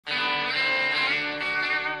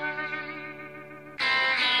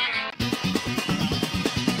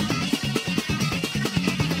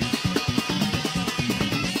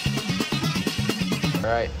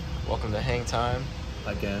right, welcome to hang time.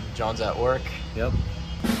 Again. John's at work. Yep.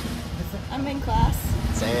 I'm in class.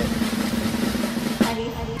 Say it. Hi.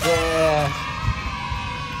 Yeah.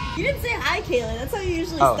 You didn't say hi, Kayla. That's how you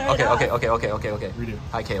usually start off. Okay. Redo.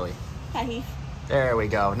 Hi, Kaylee. Hi, Heath. There we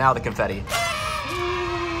go. Now the confetti.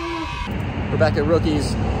 We're back at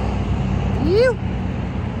Rookies. You.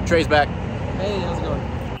 Trey's back. Hey, how's it going?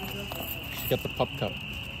 She got the pup cup.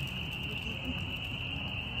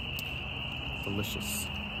 Delicious.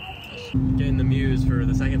 Getting the Muse for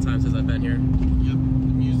the second time since I've been here. Yep,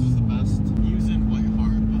 the Muse is the best. Muse in White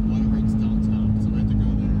Hart, but White Hart's downtown, so we have to go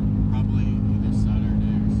there probably either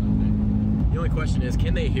Saturday or Sunday. The only question is,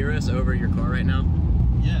 can they hear us over your car right now?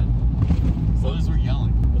 Yeah, as long as we're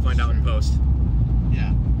yelling. We'll find out in post.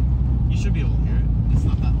 Yeah, you should be able to hear it. It's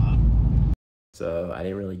not that loud. So I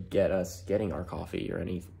didn't really get us getting our coffee or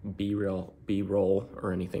any B-roll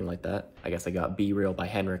or anything like that. I guess I got B-Real by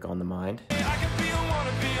Henrik on the mind. I can be or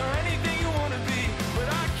wanna be or anything you wanna be, but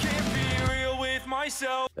I can't be real with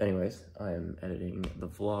myself. Anyways, I am editing the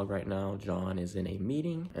vlog right now. John is in a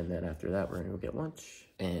meeting, and then after that we're gonna go get lunch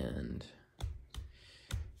and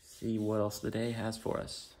see what else the day has for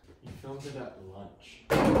us. You filmed it at lunch.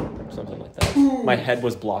 Something like that. Ooh. My head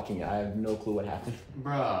was blocking it. I have no clue what happened.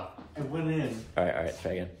 Bruh, it went in. All right,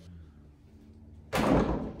 try again.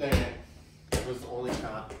 There. It was the only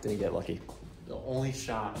shot. Didn't get lucky. The only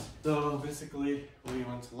shot. So basically, we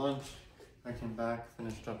went to lunch. I came back,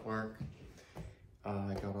 finished up work.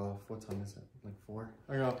 I got off, what time is it? Like 4?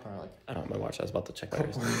 I got off probably like... I don't know my watch. I was about to check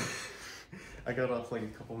that. I got off like a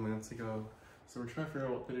couple minutes ago. So we're trying to figure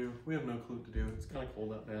out what to do. We have no clue what to do. It's kind of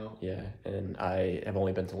cold out now. Yeah, and I have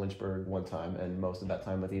only been to Lynchburg one time, and most of that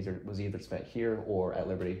time was either spent here or at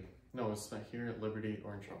Liberty. No, it was spent here at Liberty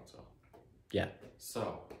or in Charlottesville. Yeah.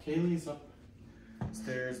 So, Kaylee's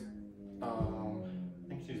upstairs. I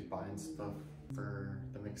think she's buying stuff for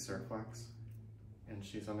the mixed surf wax. And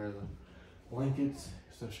she's under the blankets,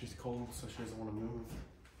 so she's cold, so she doesn't want to move.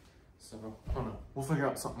 So, I don't know. We'll figure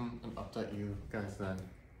out something and update you guys then.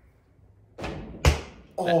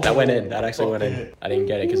 That went in. That actually went in. I didn't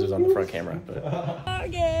get it because it was on the front camera. But...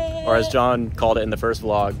 Okay. Or as John called it in the first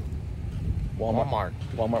vlog, Walmart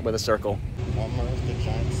with a circle. Walmart with the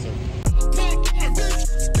giant circle.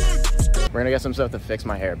 We're gonna get some stuff to fix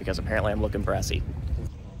my hair because apparently I'm looking brassy.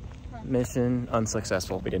 Mission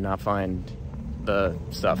unsuccessful. We did not find the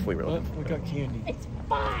stuff we were looking for. We got candy. It's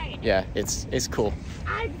fine. Yeah, it's cool.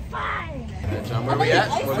 I'm fine. John, where are we at?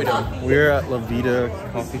 What are we doing? We're at La Vida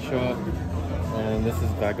Coffee Shop, and this is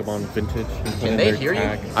Vagabond Vintage. Can they hear you?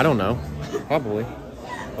 I don't know. Probably.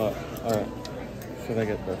 But, alright. Should I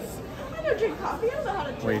get this? I don't drink coffee. I don't know how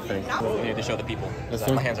to drink. What do you think? We need to show the people. This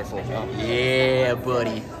My one? hands are full. Yeah,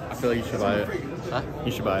 buddy. I feel like you should buy it. Huh?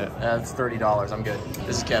 You should buy it. That's $30. I'm good.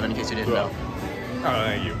 This is Kevin, in case you didn't know. Oh,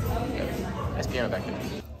 thank you. Nice piano back there.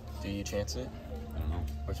 Do you chance it? I don't know.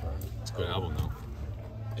 Which one? It's a good album though.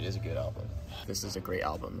 It is a good album. This is a great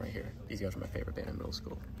album right here. These guys were my favorite band in middle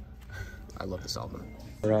school. I love this album.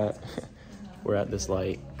 We're at this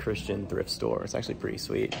like Christian thrift store. It's actually pretty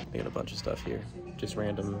sweet. They got a bunch of stuff here. Just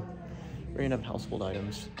random household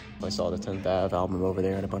items. I saw the 10th Ave album over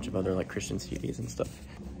there and a bunch of other like Christian CDs and stuff.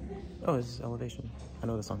 Oh, this is Elevation. I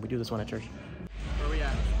know the song. We do this one at church. Where are we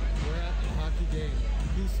at? We're at the hockey game.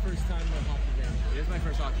 Whose first time in a hockey game? It is my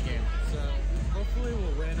first hockey game. So hopefully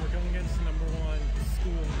we'll win. We're going against the #1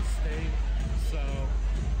 school in the state. So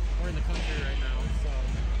we're in the country right now. So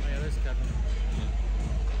oh yeah, there's Kevin.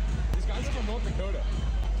 These guys from North Dakota.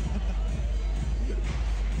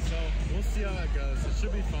 So we'll see how that goes. It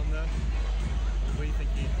should be fun though. What do you think,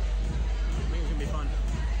 Keith? I think it's gonna be fun.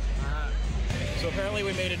 Alright. So apparently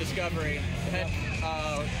we made a discovery.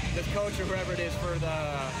 The coach or whoever it is for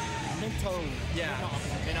the Minot. Yeah,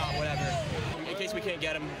 Minot, whatever. In case we can't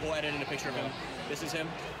get him, we'll edit in a picture of him. This is him,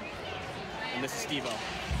 and this is Steve-O.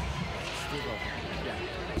 Yeah.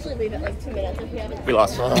 Usually leave it like 2 minutes if we haven't. We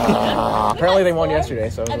lost. Apparently they won yesterday,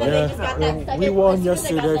 so And then they just got that second. We won as soon as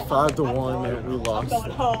they got yesterday that 5-1 and we lost.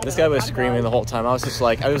 going home. this guy was screaming the whole time. I was just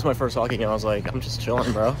like, it was my first hockey game. I was like, I'm just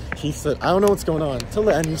chilling, bro. He said, I don't know what's going on. Till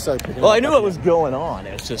the end he started picking Well, up. I knew what was going on.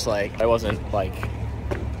 It's just like, I wasn't like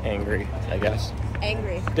angry, I guess.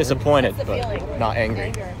 Angry. Disappointed, That's the but feeling. not angry.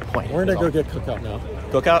 Anger. Disappointed. We're gonna That's go all. get cookout now.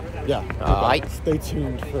 Cookout? Yeah. Aight. Stay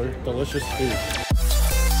tuned for delicious food.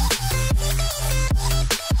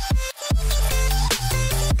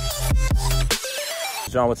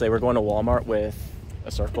 John would say we're going to Walmart with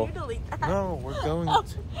a circle. Can you delete that? No, we're going Oh,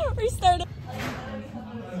 restart it.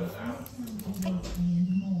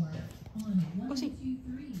 Lucy.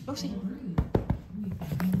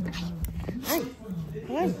 Hi.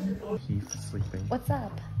 He's sleeping. What's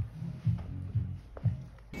up?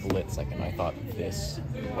 split second, I thought this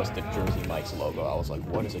was the Jersey Mike's logo. I was like,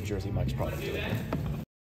 what is a Jersey Mike's product doing?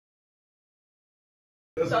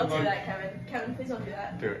 Don't do that, Kevin. Kevin, please don't do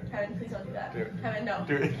that. Do it. Kevin, please don't do that. Do it. Kevin, no.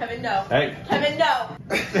 Do it. Kevin, no. Hey. Kevin, no.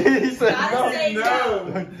 He said Gotta say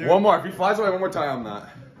no. One more. If he flies away one more time, I'm not.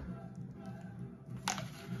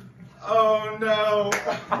 Oh no!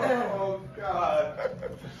 Oh god!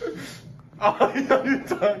 Oh, you're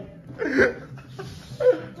done.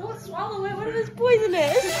 Don't swallow it. What if it's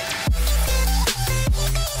poisonous?